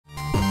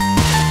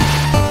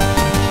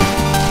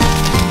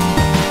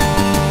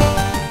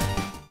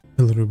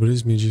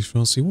is me,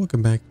 Gxfrosty.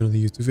 Welcome back to another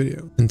YouTube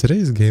video. And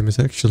today's game is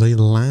actually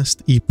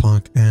Last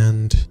Epoch,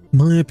 and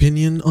my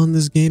opinion on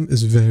this game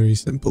is very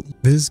simple.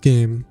 This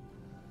game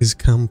is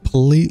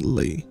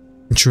completely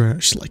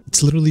trash. Like,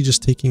 it's literally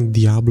just taking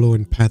Diablo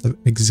and Path of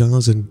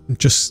Exiles and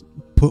just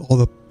put all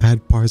the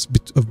bad parts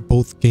of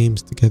both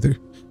games together.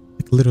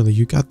 Like, literally,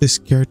 you got this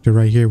character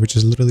right here, which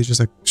is literally just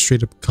a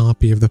straight up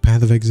copy of the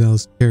Path of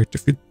Exiles character.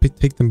 If you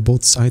take them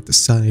both side to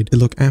side, they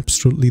look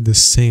absolutely the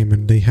same,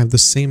 and they have the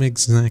same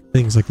exact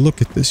things. Like,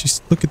 look at this.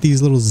 You look at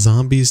these little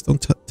zombies. Don't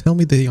tell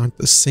me they aren't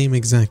the same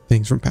exact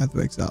things from Path of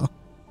Exile.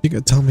 You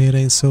gotta tell me it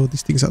ain't so.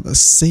 These things are the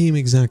same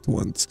exact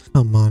ones.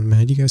 Come on,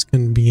 man. You guys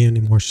couldn't be any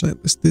more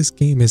shitless. This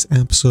game is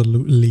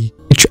absolutely...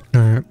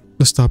 Alright,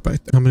 let's stop right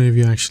there. How many of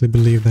you actually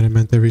believe that I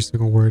meant every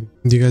single word?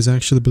 Do you guys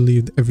actually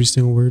believe every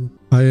single word?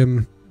 I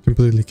am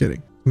completely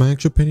kidding. My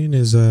actual opinion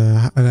is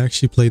I've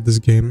actually played this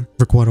game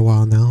for quite a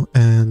while now,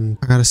 and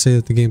I gotta say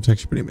that the game's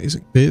actually pretty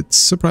amazing. It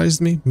surprised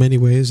me in many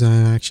ways.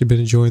 I've actually been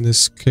enjoying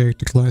this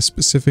character class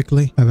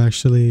specifically. I've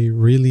actually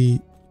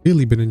really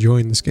been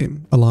enjoying this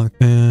game a lot,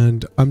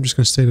 and I'm just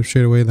gonna state up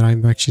straight away that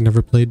I've actually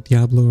never played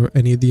Diablo or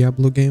any of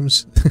Diablo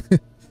games.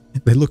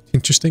 They looked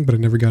interesting, but I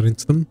never got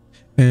into them.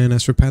 And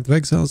as for Path of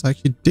Exiles, I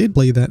actually did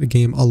play that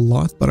game a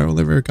lot, but I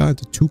only ever got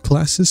into two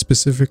classes,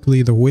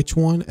 specifically the witch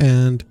one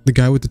and the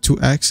guy with the two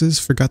axes.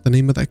 Forgot the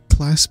name of that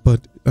class,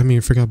 but I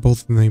mean, forgot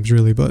both of the names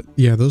really. But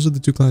yeah, those are the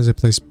two classes I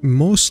play.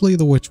 Mostly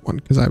the witch one,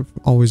 because I've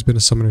always been a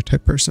summoner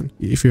type person.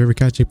 If you ever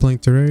catch me playing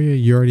Terraria,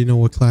 you already know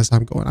what class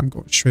I'm going. I'm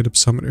going straight up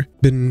summoner.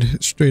 Been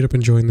straight up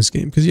enjoying this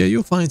game, because yeah,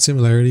 you'll find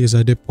similarities,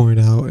 I did point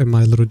out in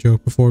my little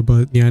joke before.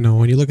 But yeah, I know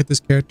when you look at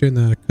this character in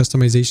the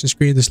customization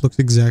screen, this looks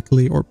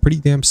exactly, or pretty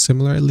damn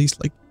similar, at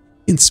least like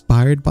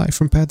inspired by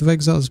from Path of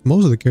Exiles.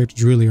 Most of the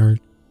characters really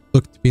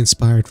look to be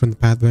inspired from the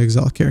Path of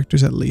Exile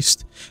characters, at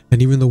least,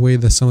 and even the way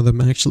that some of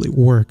them actually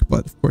work.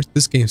 But of course,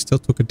 this game still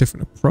took a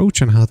different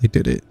approach on how they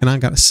did it, and I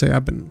gotta say,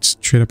 I've been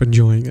straight up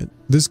enjoying it.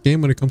 This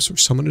game, when it comes to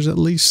summoners, at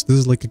least, this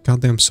is like a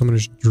goddamn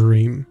summoner's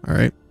dream. All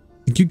right,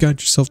 you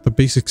got yourself the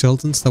basic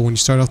skeletons that when you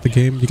start off the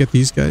game, you get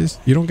these guys.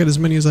 You don't get as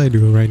many as I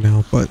do right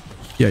now, but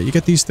yeah, you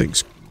get these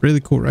things.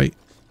 Really cool, right?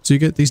 So you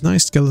get these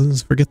nice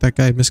skeletons. Forget that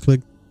guy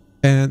misclicked.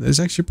 And it's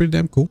actually pretty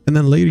damn cool. And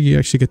then later you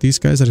actually get these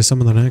guys that are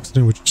summoned on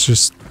accident, which is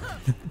just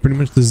pretty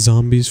much the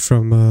zombies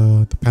from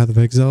the Path of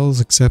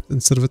Exiles, except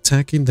instead of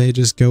attacking, they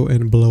just go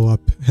and blow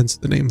up, hence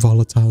the name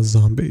Volatile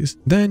Zombies.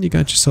 Then you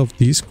got yourself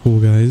these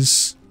cool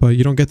guys, but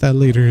you don't get that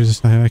later.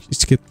 I actually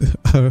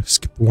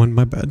skipped one,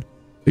 my bad.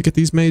 You get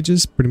these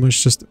mages, pretty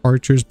much just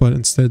archers, but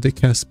instead they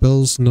cast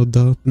spells, no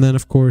duh. And then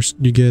of course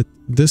you get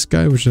this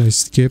guy, which I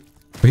skipped.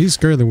 But he's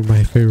currently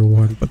my favorite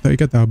one. But you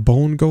got that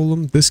bone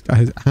golem. This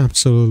guy is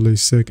absolutely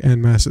sick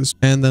and massive.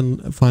 And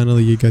then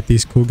finally you get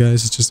these cool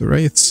guys. It's just the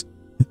wraiths.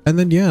 And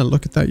then yeah,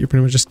 look at that. You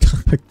pretty much just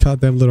got a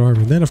goddamn little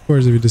army. And then of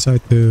course, if you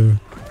decide to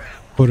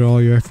put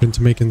all your effort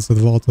into making so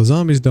the volatile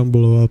zombies don't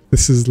blow up,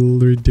 this is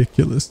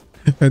ridiculous.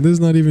 And this is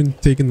not even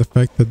taking the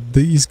fact that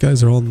these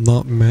guys are all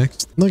not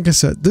maxed. Like I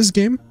said, this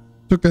game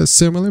took a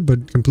similar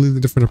but completely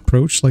different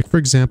approach. Like for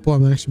example,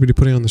 I'm actually going to be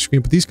putting it on the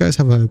screen, but these guys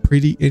have a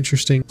pretty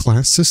interesting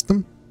class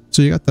system.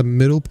 So you got the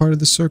middle part of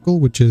the circle,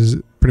 which is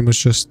pretty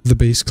much just the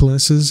base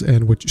classes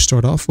and what you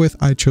start off with.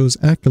 I chose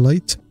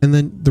Acolyte, and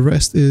then the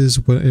rest is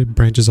what it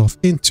branches off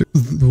into.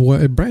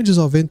 What it branches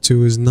off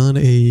into is not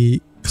a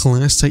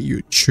class that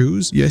you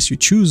choose. Yes, you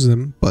choose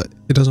them, but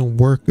it doesn't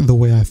work the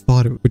way I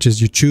thought it would, which is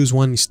you choose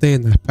one, you stay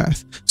in that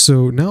path.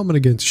 So now I'm going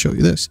to get to show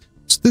you this.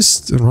 So this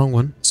is the wrong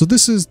one. So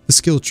this is the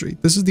skill tree.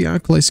 This is the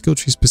Acolyte skill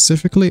tree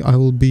specifically.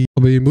 I'll be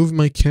moving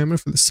my camera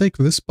for the sake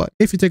of this, but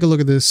if you take a look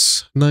at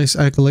this nice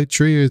Acolyte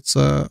tree, it's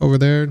over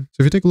there. So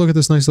if you take a look at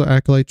this nice little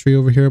Acolyte tree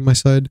over here on my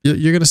side,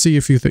 you're gonna see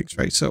a few things,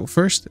 right? So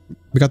first,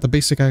 we got the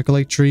basic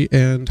Acolyte tree,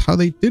 and how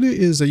they did it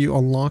is that you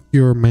unlock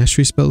your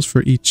mastery spells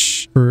for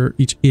each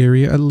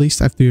area, at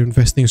least, after you're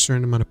investing a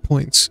certain amount of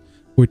points,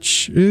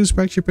 which is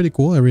actually pretty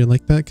cool. I really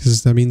like that,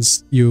 because that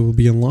means you'll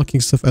be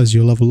unlocking stuff as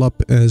you level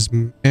up as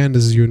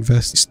you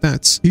invest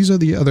stats. These are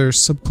the other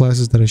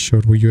subclasses that I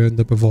showed where you end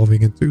up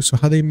evolving into. So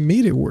how they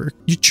made it work,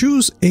 you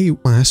choose a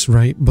class,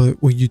 right?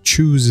 But what you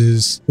choose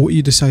is what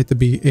you decide to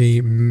be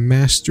a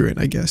master in,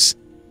 I guess.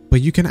 But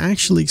you can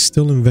actually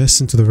still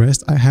invest into the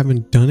rest. I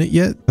haven't done it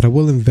yet, but I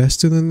will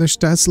invest in their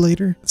stats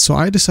later. So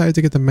I decided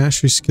to get the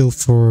mastery skill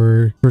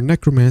for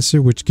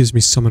Necromancer, which gives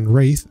me Summon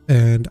Wraith,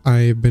 and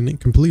I've been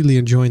completely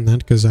enjoying that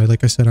because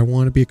like I said, I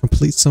want to be a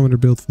complete summoner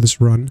build for this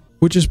run,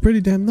 which is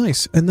pretty damn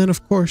nice. And then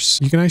of course,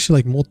 you can actually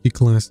like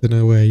multi-class in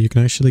a way. You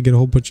can actually get a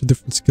whole bunch of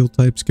different skill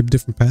types, skip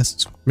different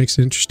paths, which makes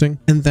it interesting.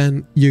 And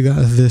then you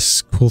got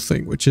this cool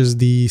thing, which is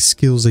the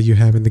skills that you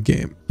have in the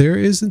game. There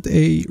isn't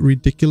a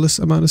ridiculous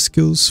amount of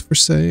skills per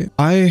se.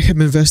 I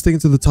am investing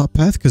into the top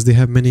path because they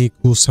have many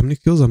cool summoning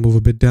skills. I'll move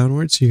a bit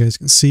downwards so you guys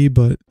can see,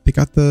 but they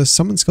got the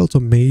Summon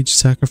Skeletal Mage,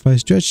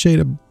 Sacrifice, Dread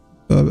Shade,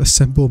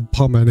 Assemble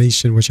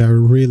Abomination, which I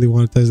really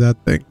want to test that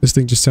thing. This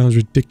thing just sounds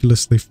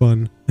ridiculously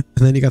fun.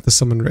 And then you got the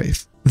Summon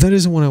Wraith. That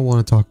isn't what I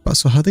want to talk about.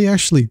 So how they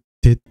actually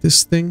did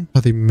this thing,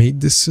 how they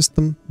made this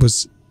system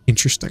was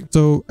interesting.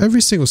 So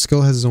every single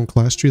skill has its own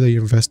class tree that you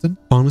invest in.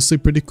 Honestly,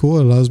 pretty cool.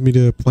 It allows me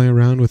to play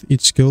around with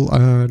each skill.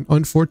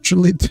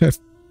 Unfortunately,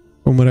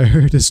 from what I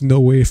heard, there's no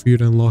way for you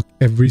to unlock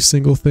every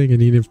single thing,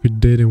 and even if you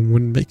did, it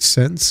wouldn't make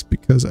sense,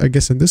 because I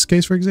guess in this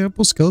case, for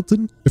example,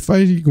 skeleton, if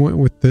I went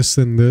with this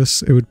and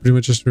this, it would pretty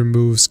much just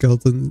remove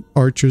skeleton,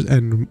 archers,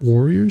 and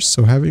warriors.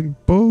 So having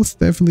both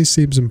definitely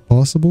seems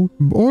impossible.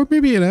 Or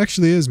maybe it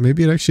actually is.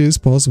 Maybe it actually is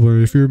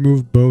possible. If you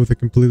remove both, it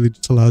completely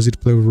just allows you to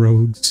play with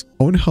rogues.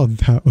 I wonder how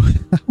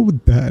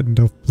would that end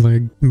up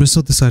playing? I'm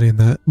still deciding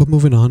that, but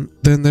moving on.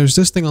 Then there's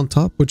this thing on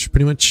top, which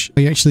pretty much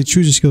I actually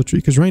choose a skill tree,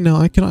 because right now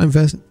I cannot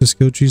invest in the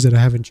skill trees that I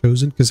haven't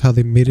chosen, because how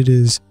they made it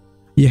is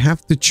you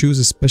have to choose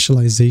a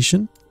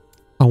specialization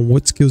on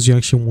what skills you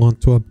actually want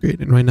to upgrade.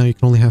 And right now you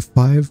can only have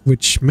 5,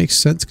 which makes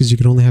sense because you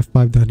can only have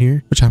 5 down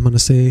here, which I'm gonna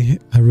say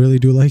I really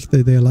do like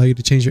that they allow you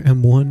to change your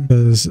M1,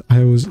 because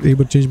I was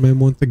able to change my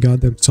M1 to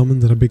goddamn summon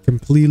that I've been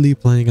completely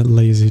playing it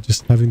lazy,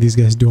 just having these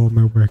guys do all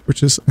my work,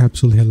 which is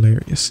absolutely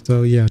hilarious.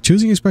 So yeah,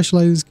 choosing a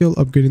specializing skill,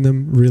 upgrading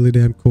them, really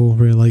damn cool,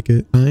 really like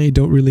it. I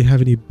don't really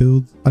have any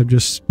builds. I've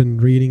just been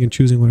reading and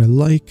choosing what I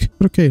like.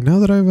 But okay, now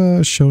that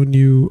I've shown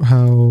you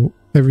how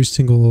every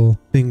single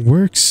thing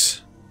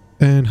works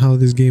and how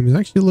this game is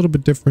actually a little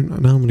bit different,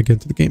 now I'm going to get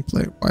into the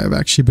gameplay, why I've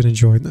actually been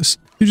enjoying this.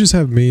 You just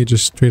have me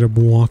just straight up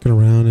walking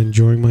around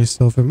enjoying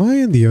myself. Am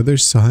I on the other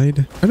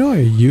side? I know I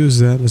use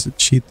that as a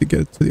cheat to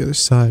get to the other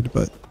side,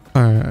 but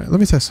alright, let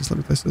me test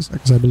this,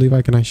 because I believe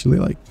I can actually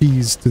like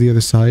ease to the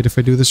other side if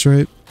I do this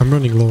right. I'm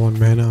running low on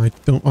mana. I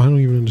don't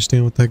even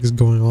understand what the heck is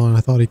going on. I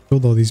thought I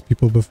killed all these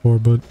people before,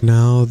 but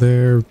now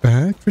they're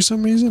back for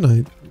some reason.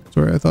 I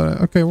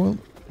thought, okay, well,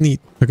 neat.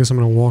 I guess I'm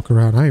gonna walk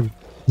around. I'm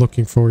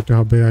looking forward to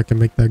how big I can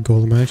make that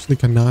golem. I actually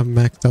cannot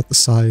maxed out the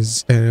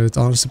size, and it's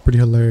honestly pretty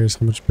hilarious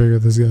how much bigger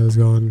this guy has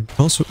gone.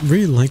 I also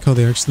really like how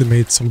they actually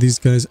made some of these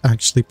guys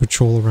actually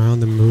patrol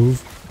around and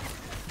move.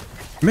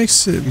 It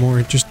makes it more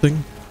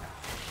interesting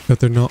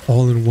that they're not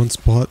all in one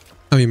spot.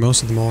 I mean,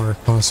 most of them are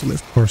constantly,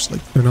 of course,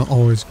 like they're not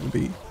always going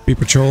to be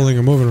patrolling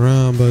or moving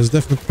around, but it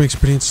definitely makes it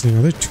pretty interesting.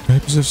 Are there 2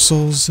 types of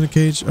souls in a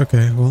cage?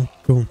 Okay, well,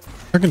 cool.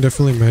 I can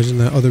definitely imagine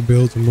that other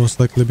builds will most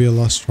likely be a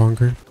lot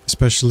stronger,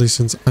 especially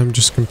since I'm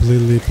just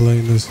completely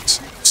playing this,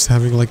 just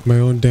having like my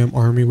own damn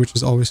army, which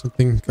is always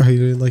something I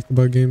really like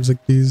about games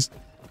like these.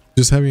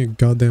 Just having a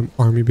goddamn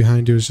army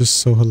behind you is just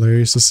so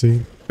hilarious to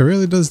see. It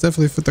really does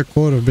definitely fit the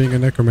quote of being a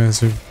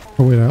necromancer.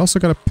 Oh wait, I also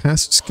got a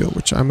passive skill,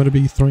 which I'm going to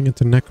be throwing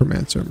into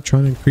necromancer. I'm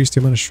trying to increase the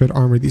amount of shred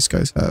armor these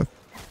guys have.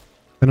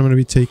 Then I'm going to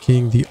be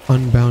taking the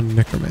unbound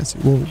necromancy.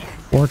 Whoa,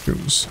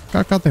 Wartoons.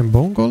 Got goddamn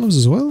bone golems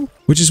as well?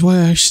 Which is why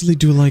I actually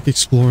do like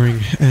exploring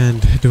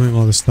and doing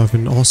all this stuff,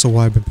 and also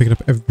why I've been picking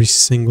up every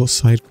single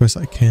side quest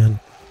I can.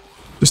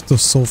 Just the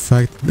sole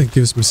fact that it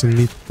gives me some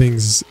neat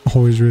things is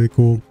always really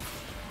cool.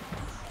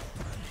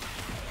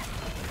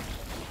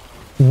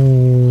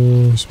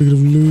 Oh, speaking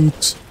of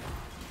loot.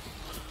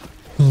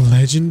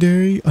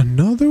 Legendary?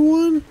 Another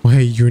one?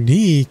 Wait,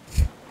 unique?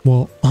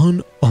 Well,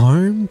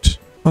 unarmed?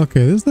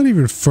 Okay, that's not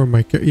even for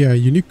my... Yeah,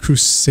 unique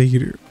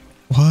crusader.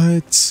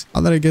 What?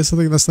 How did I get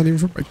something that's not even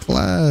for my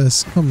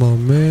class? Come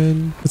on,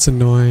 man. That's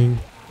annoying.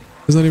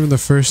 It's not even the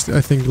first,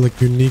 I think, like,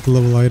 unique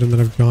level item that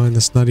I've gotten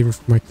that's not even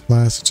for my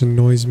class, which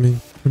annoys me.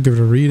 I'll give it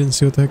a read and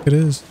see what the heck it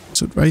is.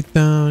 So right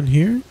down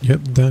here?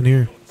 Yep, down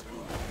here.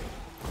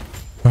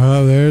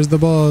 Oh, there's the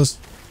boss.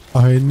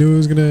 I knew it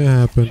was gonna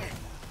happen.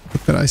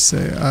 What did I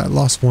say? I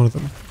lost one of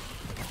them.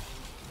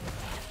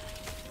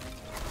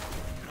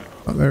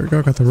 Oh, there we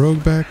go. Got the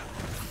rogue back.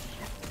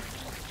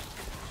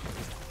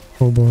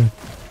 Oh boy.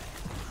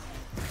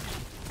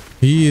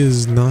 He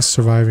is not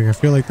surviving. I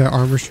feel like that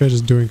armor shred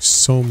is doing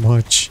so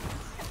much.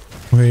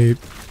 Wait.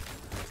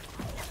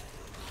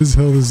 His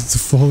health is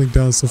falling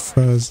down so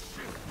fast.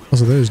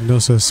 Also, there's no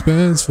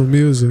suspenseful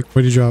music.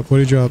 What do you drop? What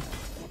do you drop?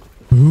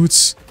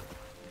 Boots.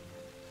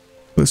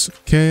 Bliss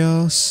of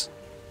chaos.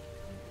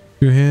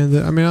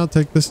 Two-handed. I mean, I'll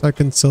take this. I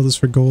can sell this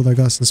for gold. I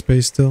got some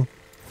space still.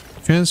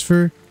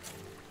 Transfer.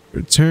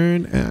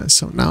 Return. And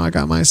so now I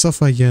got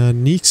myself a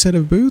unique set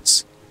of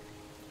boots.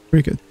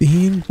 Break a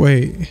theme.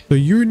 Wait. So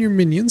you and your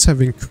minions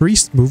have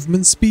increased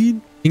movement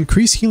speed.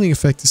 Increased healing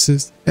effect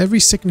assist. Every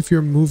second if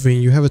you're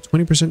moving, you have a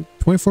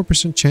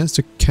 24% chance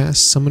to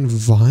cast summon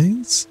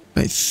vines.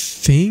 I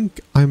think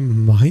I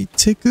might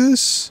take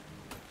this.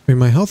 I mean,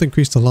 my health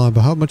increased a lot,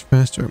 but how much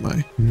faster am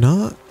I?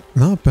 Not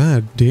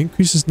bad. The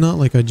increase is not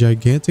like a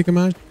gigantic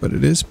amount, but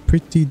it is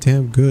pretty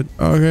damn good.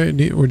 Okay,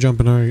 neat. We're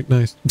jumping. All right,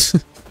 nice.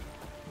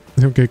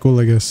 Okay, cool,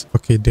 I guess.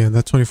 Okay, damn,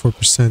 that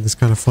 24% is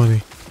kind of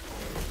funny.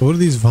 What do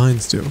these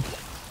vines do?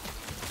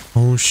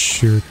 Oh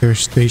shoot, they're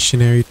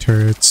stationary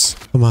turrets.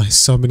 My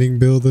summoning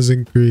build has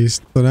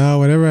increased. So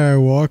now whenever I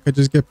walk, I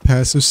just get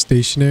passive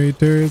stationary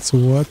turrets.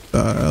 What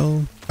the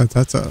hell?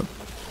 That's a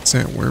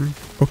sandworm.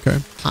 Okay.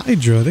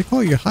 Hydra. They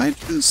call you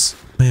Hydras?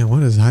 Man,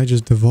 what has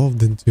Hydras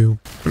devolved into?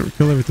 I'm gonna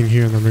kill everything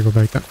here and then I'm gonna go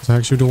back down. So I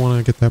actually don't want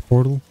to get that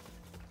portal.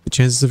 The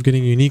chances of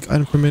getting a unique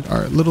item from it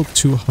are a little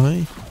too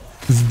high.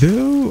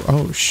 Though,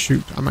 oh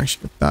shoot, I'm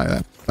actually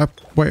gonna die.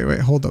 Wait,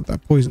 hold up,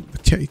 that poison.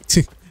 Okay.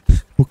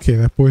 What Okay,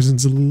 that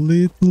poison's a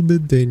little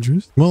bit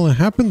dangerous. Well, it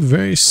happened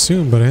very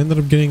soon, but I ended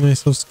up getting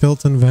myself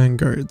skeleton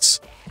vanguards.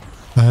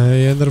 I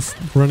ended up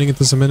running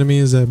into some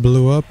enemies that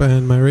blew up,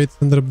 and my wraiths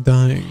ended up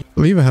dying. I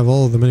believe I have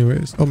all of them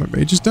anyways. Oh, my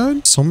mages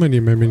died? So many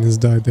of my minions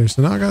died there,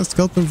 so now I got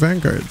skeleton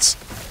vanguards.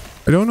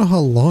 I don't know how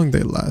long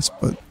they last,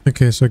 but...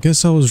 Okay, so I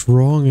guess I was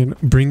wrong, and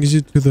it brings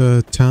you to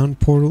the town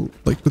portal,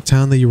 like the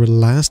town that you were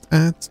last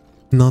at,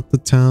 not the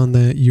town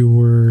that you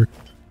were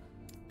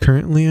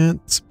currently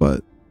at,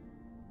 but...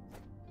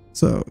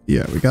 So,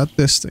 yeah, we got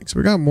this thing. So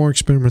we got more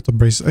experimental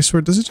braces. I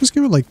swear, does it just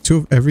give it like 2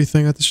 of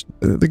everything? At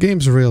the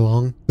game's real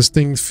long. This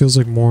thing feels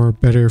like more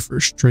better for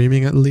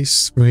streaming at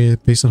least,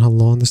 right, based on how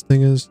long this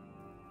thing is.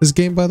 This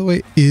game, by the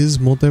way, is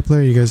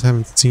multiplayer. You guys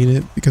haven't seen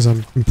it because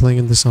I'm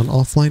playing this on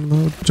offline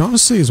mode, which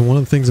honestly is one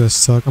of the things that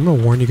suck. I'm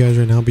gonna warn you guys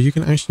right now, but you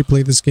can actually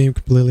play this game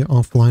completely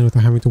offline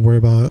without having to worry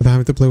about, without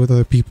having to play with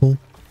other people.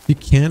 You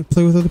can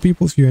play with other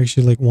people if you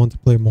actually like want to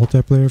play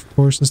multiplayer, of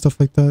course, and stuff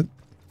like that.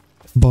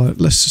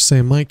 But let's just say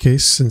in my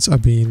case, since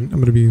I'm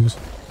gonna be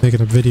making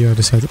a video, I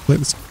decided to play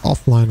this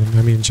offline, and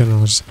I mean in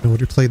general, I just didn't know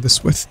what you played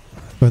this with. So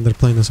I ended up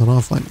playing this on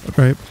offline mode,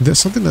 right? There's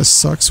something that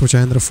sucks, which I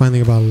ended up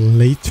finding about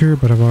later,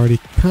 but I've already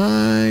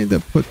kind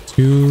of put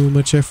too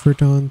much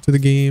effort onto the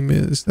game,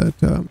 is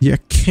that you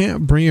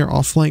can't bring your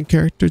offline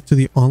character to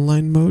the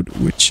online mode,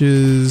 which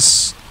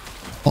is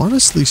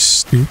honestly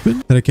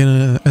stupid. That I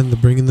cannot end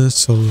up bringing this,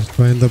 so if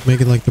I end up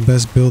making like the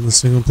best build in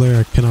single player,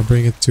 I cannot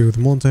bring it to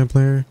the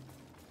multiplayer.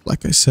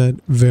 Like I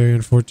said, very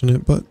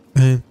unfortunate, but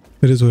it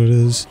is what it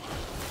is.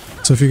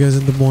 So if you guys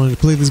end up wanting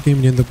to play this game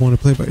and you end up wanting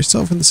to play it by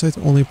yourself and decide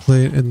to only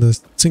play it in the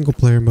single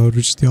player mode,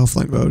 which is the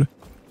offline mode,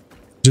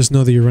 just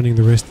know that you're running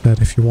the risk that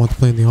if you want to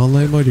play in the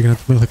online mode, you're gonna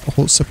have to make like a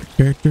whole separate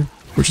character,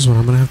 which is what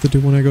I'm gonna have to do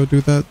when I go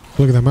do that.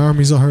 Look at that, my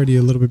army's already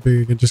a little bit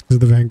big again just because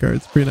of the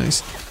vanguards. Pretty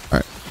nice.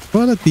 Alright,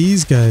 well, let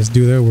these guys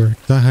do their work.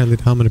 I highly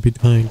doubt I'm gonna be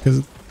dying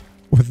because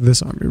with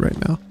this army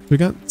right now. We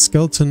got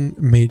skeleton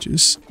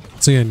mages.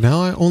 So yeah,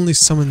 now I only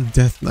summon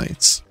death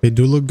knights. They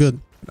do look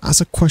good. That's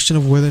a question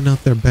of whether or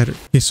not they're better.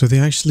 Okay, so they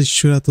actually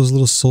shoot out those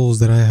little souls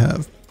that I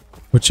have,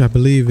 which I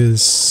believe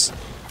is...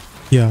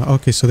 Yeah,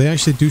 okay, so they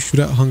actually do shoot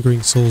out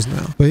hungering souls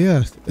now. But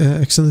yeah,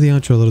 extended the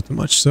outro a little too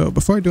much. So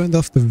before I do end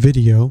off the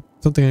video,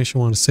 something I actually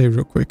want to say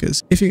real quick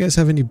is, if you guys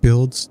have any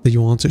builds that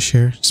you want to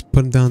share, just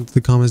put them down in the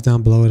comments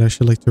down below. I'd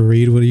actually like to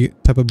read what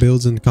type of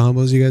builds and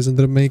combos you guys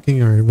ended up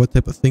making, or what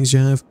type of things you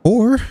have.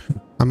 Or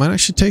I might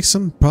actually take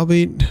some,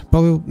 probably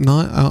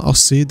not. I'll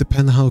see,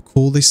 depending on how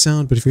cool they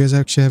sound. But if you guys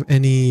actually have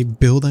any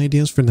build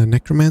ideas for the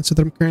necromancer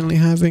that I'm currently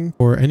having,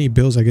 or any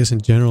builds I guess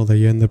in general that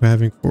you end up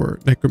having for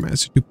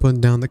necromancer, do put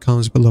down in the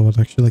comments below. I'd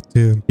actually like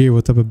to hear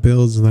what type of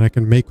builds that I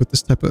can make with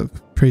this type of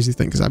crazy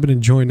thing, because I've been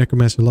enjoying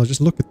necromancer a lot. Just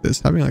look at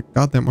this, having like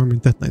goddamn armor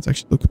and death knights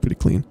actually look pretty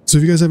clean. So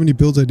if you guys have any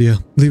builds idea,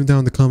 leave them down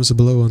in the comments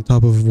below, on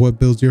top of what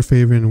builds your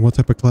favorite and what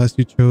type of class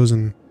you chose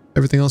and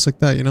everything else like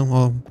that, you know,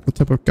 what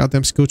type of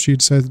goddamn skill tree you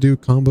decide to do,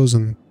 combos,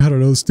 and I don't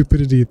know,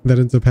 stupidity that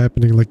ends up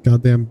happening, like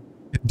goddamn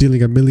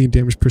dealing 1,000,000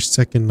 damage per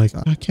second. Like,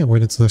 I can't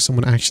wait until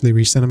someone actually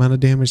reaches that amount of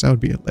damage. That would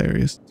be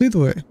hilarious. So either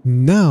way,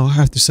 now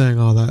after saying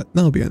all that,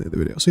 that'll be the end of the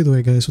video. So either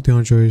way, guys, hope you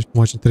enjoyed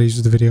watching today's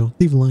video.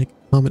 Leave a like,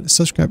 comment, and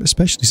subscribe,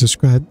 especially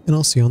subscribe, and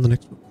I'll see you on the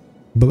next one.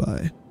 Bye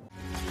bye.